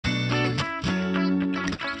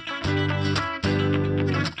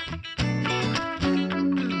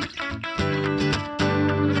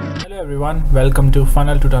everyone, welcome to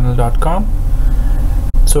funnel2tunnel.com.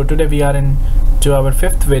 So today we are into our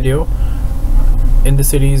fifth video in the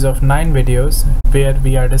series of 9 videos where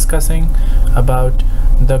we are discussing about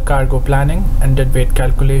the cargo planning and deadweight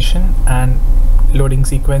calculation and loading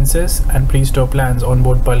sequences and pre-stow plans on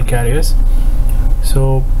board bulk carriers.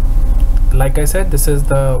 So like I said, this is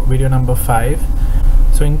the video number 5.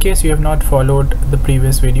 So in case you have not followed the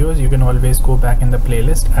previous videos, you can always go back in the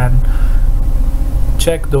playlist and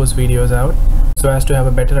check those videos out so as to have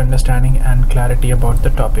a better understanding and clarity about the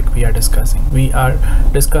topic we are discussing. We are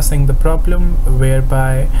discussing the problem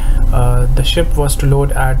whereby the ship was to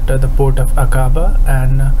load at the port of Aqaba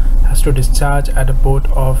and has to discharge at a port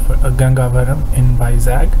of Gangavaram in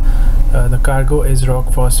Vizag. The cargo is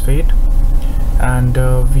rock phosphate, and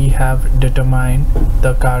we have determined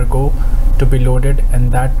the cargo to be loaded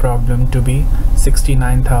and that problem to be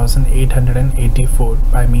 69,884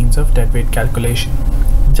 by means of deadweight calculation.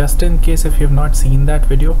 Just in case if you have not seen that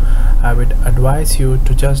video, I would advise you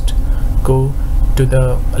to just go to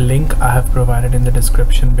the link I have provided in the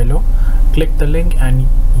description below. Click the link and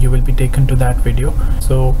you will be taken to that video.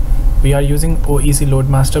 So we are using OEC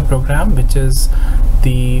Loadmaster program, which is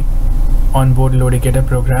the onboard Loadicator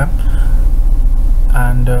program,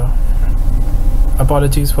 and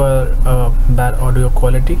apologies for bad audio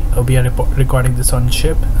quality. We are recording this on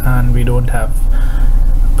ship and we don't have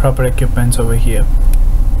proper equipments over here.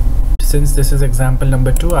 Since this is example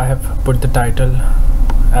number 2, I have put the title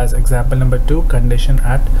as example number 2, condition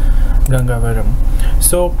at Gangavaram.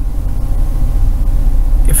 So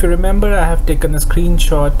if you remember, I have taken a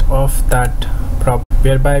screenshot of that problem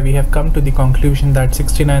whereby we have come to the conclusion that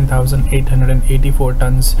 69,884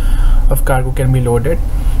 tons of cargo can be loaded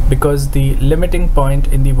because the limiting point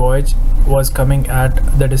in the voyage was coming at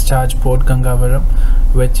the discharge port Gangavaram,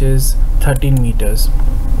 which is 13 meters,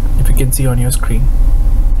 if you can see on your screen.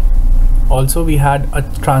 Also, we had a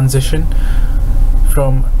transition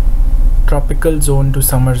from tropical zone to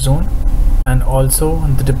summer zone, and also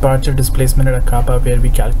the departure displacement at Aqaba, where we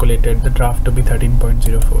calculated the draft to be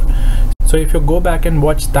 13.04. So if you go back and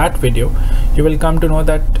watch that video, you will come to know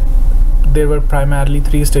that there were primarily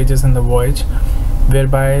 3 stages in the voyage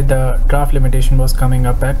whereby the draft limitation was coming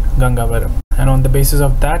up at Gangavaram, and on the basis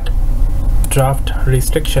of that draft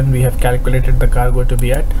restriction we have calculated the cargo to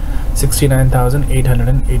be at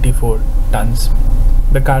 69,884 tons.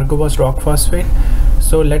 The cargo was rock phosphate.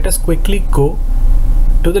 So let us quickly go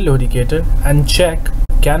to the Loadicator and check,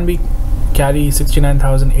 can we carry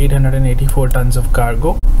 69,884 tons of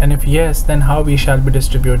cargo, and if yes, then how we shall be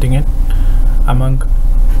distributing it among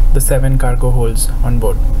the 7 cargo holds on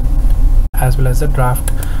board, as well as the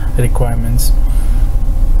draft requirements.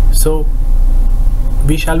 So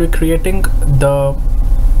we shall be creating the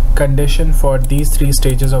condition for these 3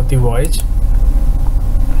 stages of the voyage,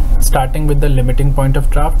 starting with the limiting point of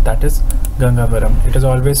draft, that is Gangavaram. It is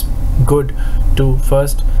always good to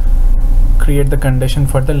first create the condition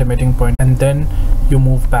for the limiting point and then you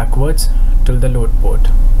move backwards till the load port.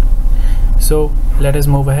 So let us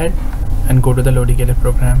move ahead and go to the Loadicator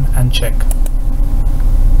program and check.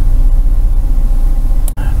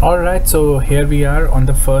 Alright, so here we are on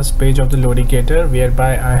the first page of the Loadicator,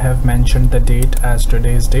 whereby I have mentioned the date as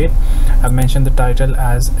today's date. I've mentioned the title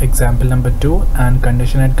as example number 2 and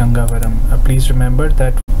condition at Gangavaram. Please remember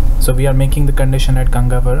that, so we are making the condition at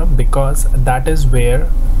Gangavaram because that is where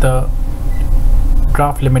the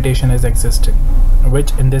draft limitation is existing,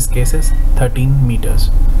 which in this case is 13 meters.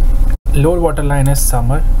 Load water line is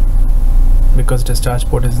summer because discharge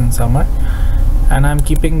port is in summer, and I'm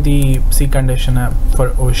keeping the sea condition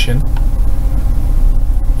for ocean.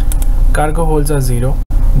 Cargo holds are 0.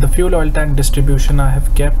 The fuel oil tank distribution I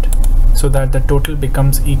have kept so that the total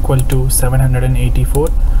becomes equal to 784.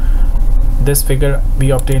 This figure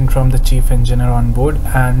we obtained from the chief engineer on board,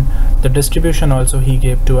 and the distribution also he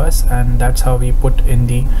gave to us, and that's how we put in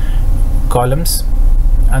the columns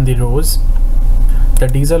and the rows. The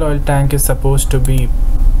diesel oil tank is supposed to be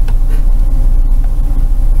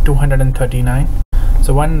 239.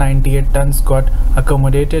 So 198 tons got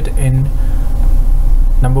accommodated in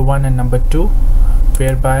number 1 and number 2,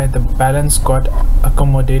 whereby the balance got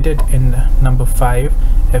accommodated in number 5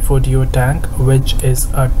 FODO tank, which is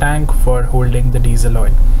a tank for holding the diesel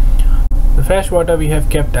oil. The fresh water we have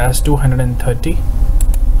kept as 230,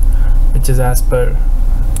 which is as per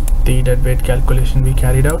the deadweight calculation we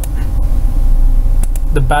carried out.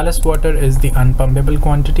 The ballast water is the unpumpable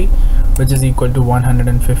quantity, which is equal to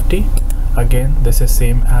 150. Again, this is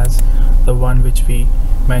same as the one which we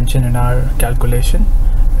mentioned in our calculation.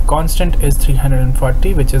 Constant is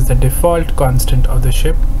 340, which is the default constant of the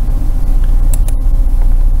ship.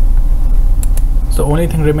 So only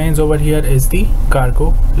thing remains over here is the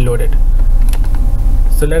cargo loaded.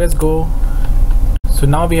 So let us go. So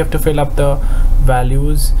now we have to fill up the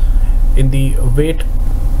values in the weight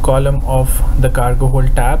column of the cargo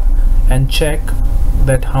hold tab and check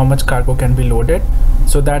that how much cargo can be loaded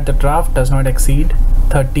so that the draft does not exceed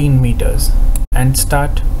 13 meters, and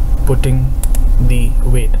start putting the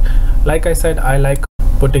weight. Like I said, I like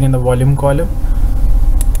putting in the volume column.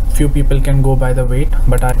 Few people can go by the weight,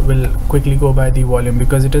 but I will quickly go by the volume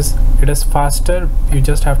because it is faster. You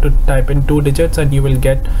just have to type in 2 digits and you will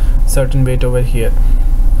get certain weight over here.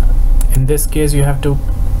 In this case you have to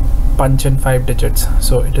punch in 5 digits,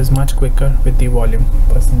 so it is much quicker with the volume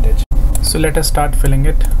percentage. So let us start filling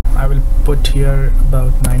it. I will put here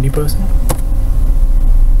about 90%,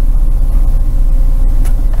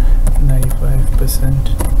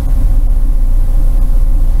 95%,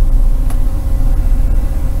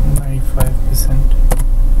 95%.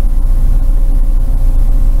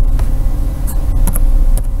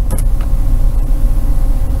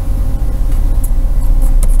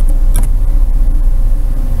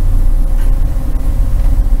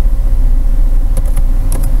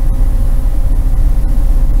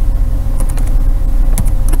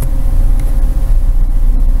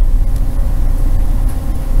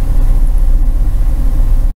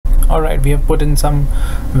 Alright, we have put in some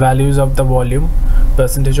values of the volume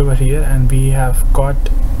percentage over here, and we have got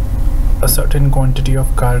a certain quantity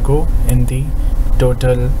of cargo in the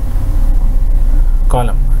total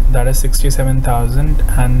column, that is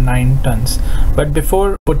 67,009 tons. But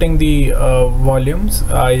before putting the volumes,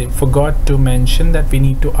 I forgot to mention that we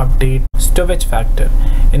need to update stowage factor.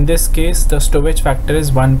 In this case the stowage factor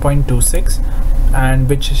is 1.26, and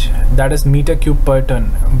that is meter cube per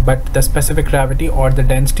ton, but the specific gravity or the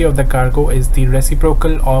density of the cargo is the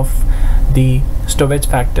reciprocal of the stowage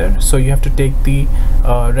factor. So you have to take the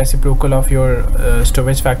reciprocal of your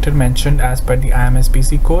stowage factor mentioned as per the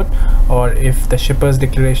IMSPC code, or if the shipper's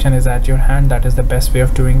declaration is at your hand, that is the best way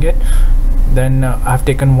of doing it. Then I've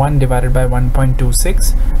taken 1 divided by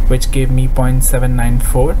 1.26, which gave me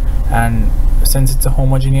 0.794, and since it's a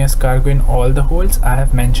homogeneous cargo in all the holds, I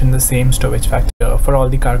have mentioned the same stowage factor for all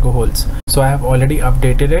the cargo holds. So I have already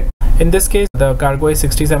updated it. In this case the cargo is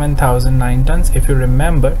 67,009 tons. If you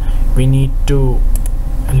remember, we need to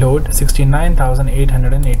load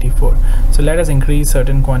 69,884. So let us increase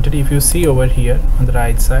certain quantity. If you see over here on the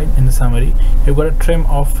right side in the summary, you've got a trim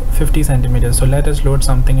of 50 centimeters. So let us load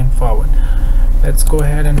something in forward. Let's go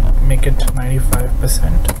ahead and make it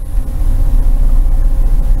 95%.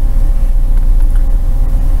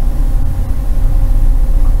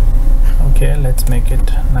 Okay, let's make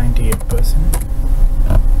it 98%.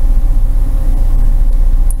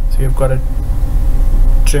 So you've got a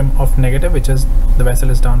trim of negative, which is the vessel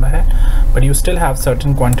is down by head, but you still have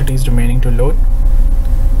certain quantities remaining to load,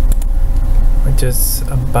 which is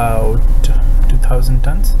about 2,000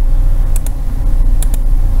 tons.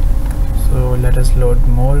 So let us load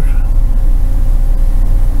more.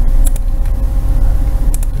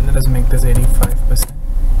 Let us make this 85%.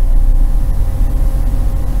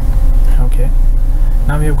 Okay,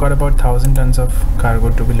 now we have got about 1,000 tons of cargo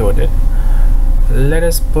to be loaded. Let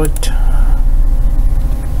us put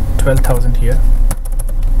 12,000 here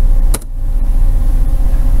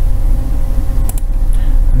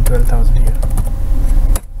and 12,000 here.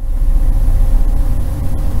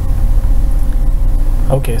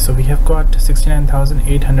 Okay, so we have got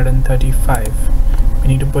 69,835. We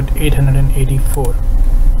need to put 884.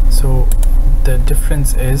 So the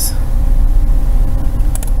difference is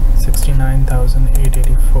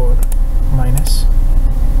 69,884 minus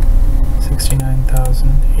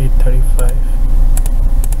 69,835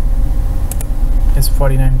 is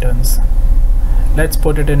 49 tons. Let's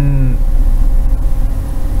put it in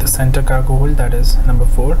the center cargo hold, that is number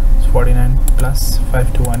 4. It's 49 plus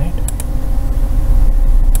 5218.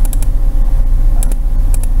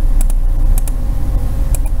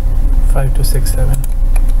 Five two six seven.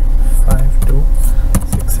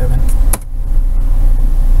 5267.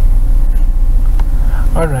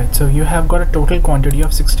 Alright, so you have got a total quantity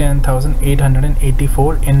of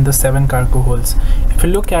 69,884 in the 7 cargo holds. If you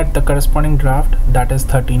look at the corresponding draft, that is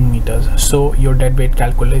 13 meters. So your deadweight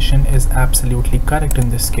calculation is absolutely correct in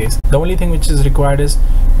this case. The only thing which is required is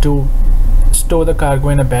to stow the cargo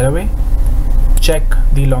in a better way, check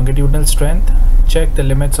the longitudinal strength, check the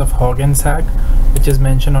limits of hog and sag, which is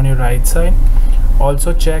mentioned on your right side.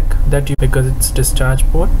 Also check that because it's discharge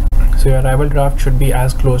port, so your arrival draft should be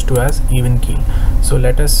as close to as even keel. So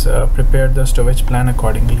let us prepare the stowage plan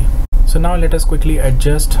accordingly. So now let us quickly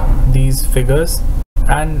adjust these figures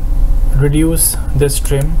and reduce this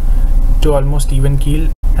trim to almost even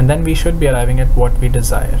keel, and then we should be arriving at what we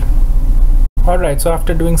desire. Alright, so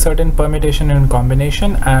after doing certain permutation and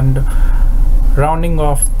combination and rounding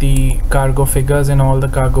off the cargo figures in all the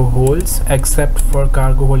cargo holes except for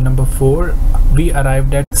cargo hole number 4, we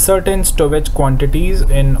arrived at certain stowage quantities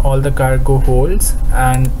in all the cargo holes,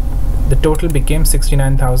 and the total became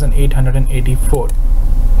 69,884.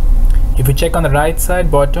 If you check on the right side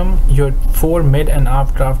bottom, your fore, mid and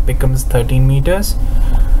aft draft becomes 13 meters.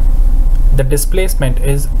 The displacement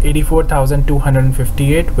is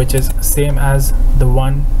 84,258, which is same as the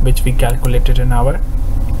one which we calculated in our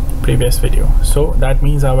previous video. So that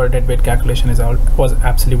means our deadweight calculation was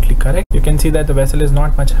absolutely correct. You can see that the vessel is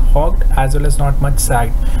not much hogged as well as not much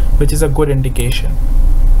sagged, which is a good indication.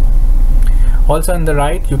 Also on the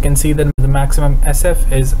right, you can see that the maximum SF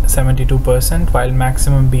is 72%, while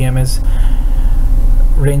maximum BM is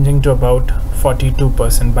ranging to about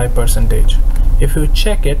 42% by percentage. If you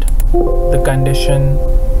check it, the condition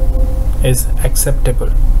is acceptable.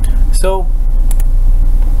 So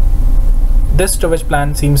this stowage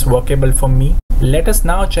plan seems workable for me. Let us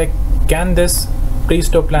now check, can this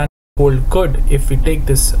pre-stow plan hold good if we take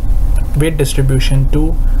this weight distribution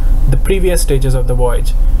to the previous stages of the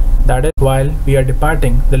voyage, that is while we are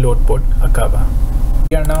departing the load port Aqaba.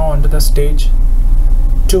 We are now on to the stage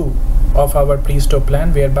 2 of our pre-stow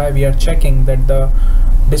plan, whereby we are checking that the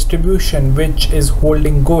distribution which is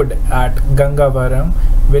holding good at Gangavaram,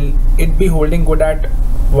 will it be holding good at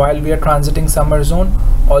while we are transiting summer zone?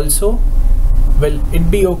 Also, will it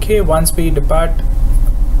be okay once we depart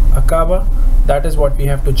Aqaba? That is what we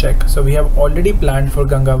have to check. So we have already planned for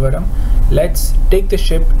Gangavaram. Let's take the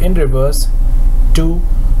ship in reverse to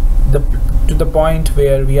the point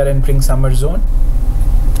where we are entering summer zone.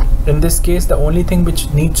 In this case, the only thing which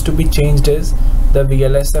needs to be changed is the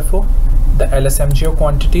VLSFO, the LSMGO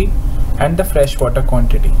quantity and the freshwater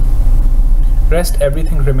quantity. Rest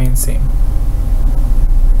everything remains same.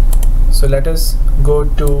 So let us go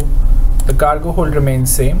to the cargo hold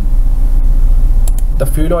remains same. The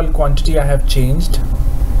fuel oil quantity I have changed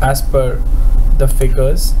as per the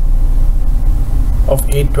figures of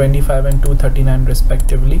 825 and 239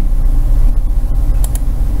 respectively.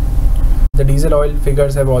 The diesel oil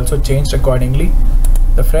figures have also changed accordingly.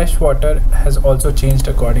 The fresh water has also changed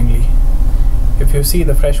accordingly. If you see,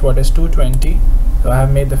 the fresh water is 220, so I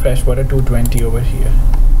have made the fresh water 220 over here.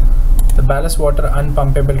 The ballast water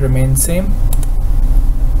unpumpable remains same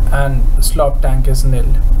and slop tank is nil.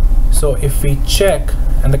 So if we check,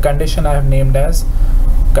 and the condition I have named as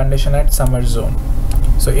condition at summer zone.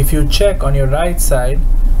 So if you check on your right side,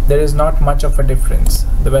 there is not much of a difference.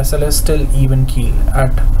 The vessel is still even keel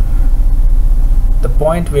at the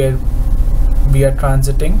point where we are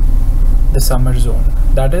transiting the summer zone.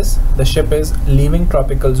 That is, the ship is leaving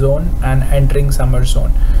tropical zone and entering summer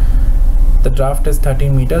zone. The draft is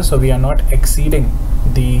 13 meters, so we are not exceeding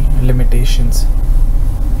the limitations,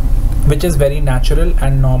 which is very natural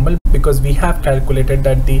and normal because we have calculated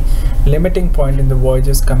that the limiting point in the voyage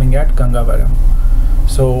is coming at Gangavaram.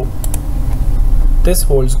 So this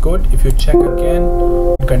holds good. If you check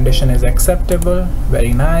again, condition is acceptable,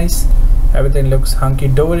 very nice, everything looks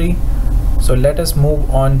hunky-dory. So let us move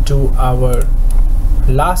on to our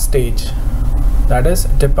last stage, that is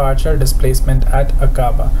departure displacement at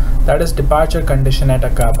Aqaba, that is departure condition at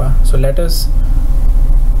Aqaba. So let us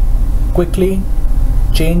quickly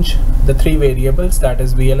change the 3 variables, that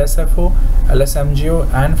is VLSFO,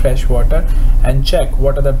 LSMGO and freshwater, and check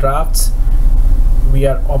what are the drafts we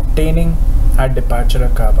are obtaining at departure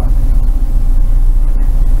Aqaba.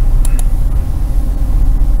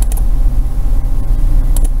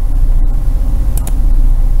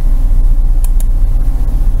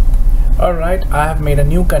 Alright, I have made a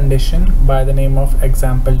new condition by the name of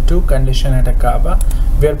example 2, condition at Aqaba,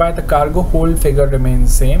 whereby the cargo hold figure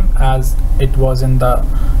remains same as it was in the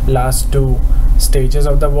last 2 stages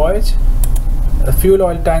of the voyage. The fuel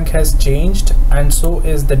oil tank has changed and so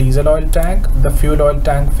is the diesel oil tank. The fuel oil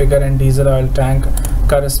tank figure and diesel oil tank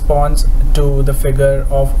corresponds to the figure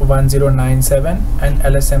of 1097 and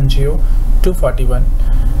LSMGO 241,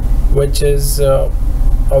 which is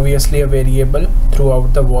obviously a variable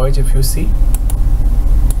throughout the voyage if you see,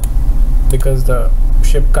 because the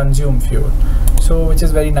ship consumes fuel, so which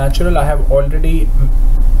is very natural. I have already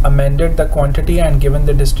amended the quantity and given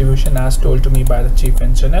the distribution as told to me by the chief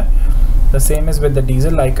engineer. The same is with the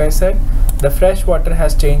diesel. Like I said, the fresh water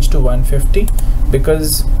has changed to 150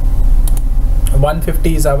 because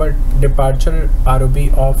 150 is our departure ROB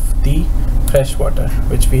of the fresh water,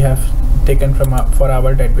 which we have taken from for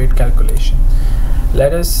our deadweight calculation.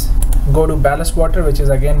 Let us go to ballast water, which is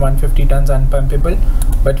again 150 tons unpumpable,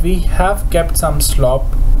 but we have kept some slop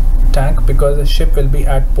tank, because the ship will be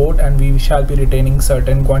at port and we shall be retaining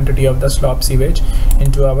certain quantity of the slop sewage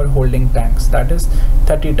into our holding tanks, that is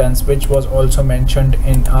 30 tons, which was also mentioned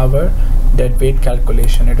in our deadweight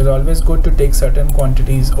calculation. It is always good to take certain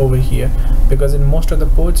quantities over here, because in most of the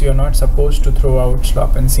ports you're not supposed to throw out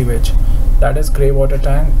slop and sewage. That is grey water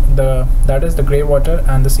tank, that is the grey water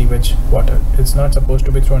and the sewage water. It's not supposed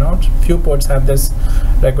to be thrown out. Few ports have this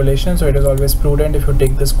regulation, so it is always prudent if you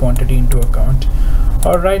take this quantity into account.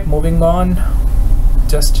 Alright, moving on.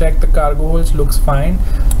 Just check the cargo holds, looks fine.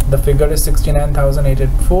 The figure is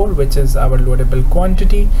 69,884, which is our loadable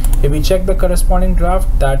quantity. If we check the corresponding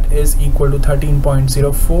draft, that is equal to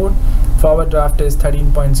 13.04. Forward draft is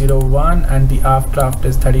 13.01 and the aft draft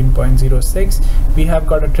is 13.06. We have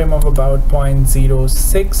got a trim of about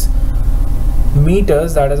 0.06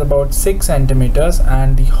 meters, that is about 6 centimeters,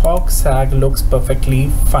 and the hawk sag looks perfectly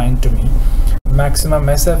fine to me. Maximum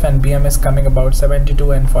SF and BM is coming about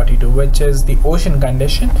 72 and 42, which is the ocean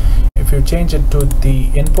condition. If you change it to the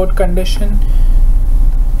input condition,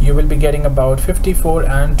 you will be getting about 54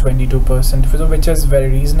 and 22%, which is very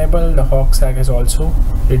reasonable. The hawk sag is also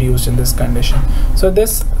reduced in this condition, so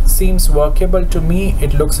this seems workable to me.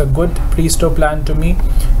 It looks a good pre-stow plan to me,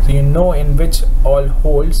 so you know in which all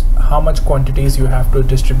holds how much quantities you have to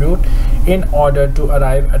distribute in order to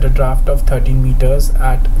arrive at a draft of 13 meters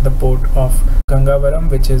at the port of Gangavaram,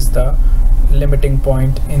 which is the limiting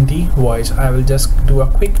point in the voyage. I will just do a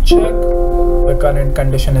quick check. The current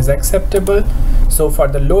condition is acceptable. So for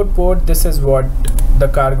the load port, this is what the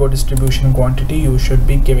cargo distribution quantity you should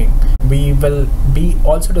be giving. We will be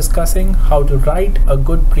also discussing how to write a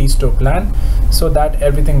good pre-stow plan so that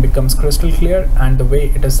everything becomes crystal clear and the way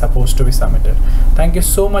it is supposed to be submitted. Thank you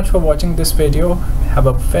so much for watching this video. Have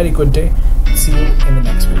a very good day. See you in the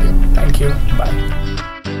next video. Thank you. Bye.